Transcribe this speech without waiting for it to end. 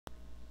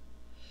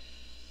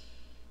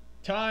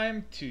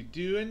Time to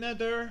do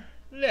another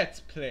Let's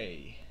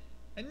Play.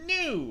 A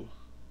new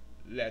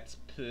Let's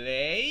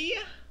Play.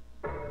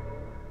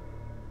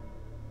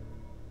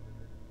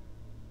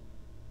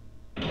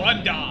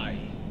 Bondi.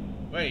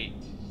 Wait,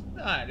 it's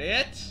not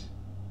it.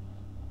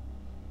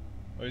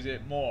 Or is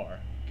it more?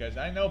 Because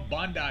I know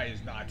Bondi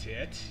is not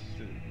it. It's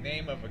the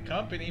name of a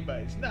company, but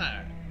it's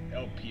not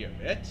LP of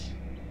it.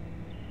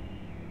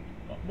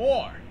 But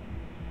more.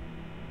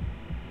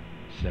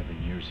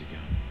 7 years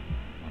ago,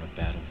 on a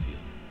battlefield,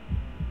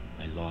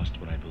 I lost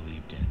what I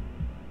believed in.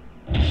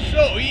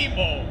 So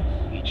emo!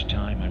 Each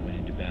time I went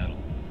into battle,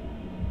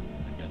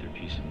 another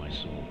piece of my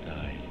soul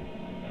died.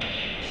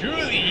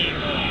 Truly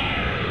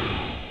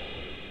emo!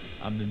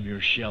 I'm the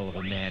mere shell of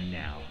a man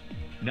now.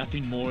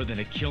 Nothing more than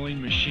a killing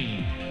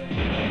machine.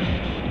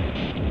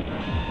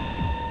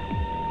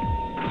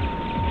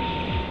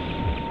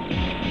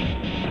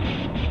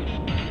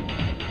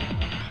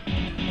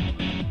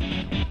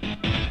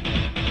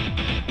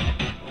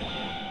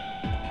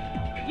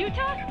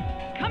 Jutah?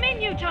 Come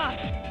in, Jutah!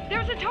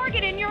 There's a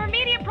target in your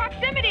immediate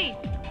proximity!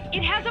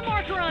 It has a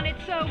marker on it,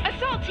 so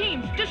assault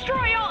teams,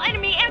 destroy all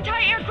enemy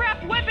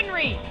anti-aircraft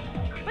weaponry!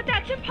 But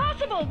that's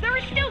impossible! There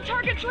are still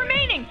targets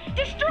remaining!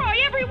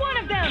 Destroy every one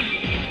of them!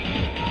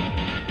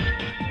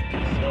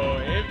 So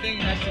everything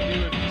has to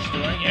do with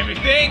destroying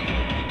everything?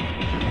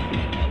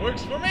 That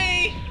works for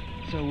me!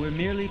 So we're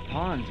merely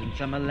pawns in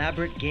some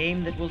elaborate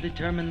game that will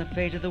determine the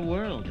fate of the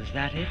world, is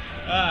that it?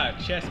 Ah,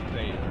 chess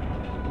player.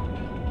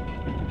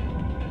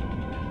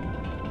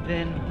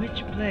 Then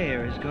which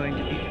player is going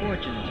to be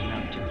fortunate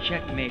enough to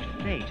checkmate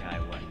fate, I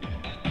wonder?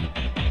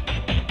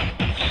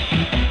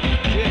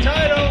 See the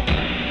title?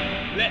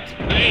 Let's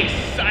play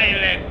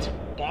Silent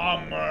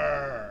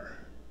Bomber!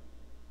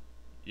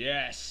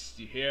 Yes,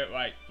 you hear it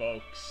right,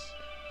 folks.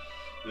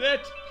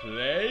 Let's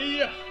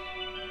play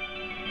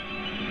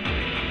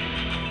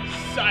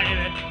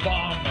Silent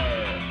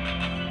Bomber.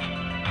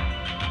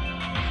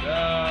 So,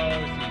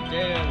 see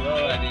data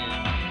loading.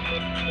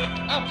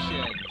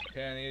 Options.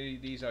 Apparently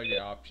these are the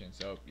options,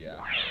 so yeah.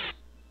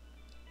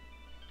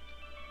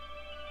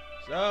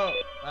 So,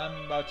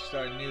 I'm about to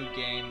start a new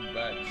game,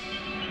 but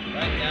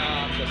right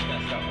now I'm just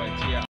gonna stop right here.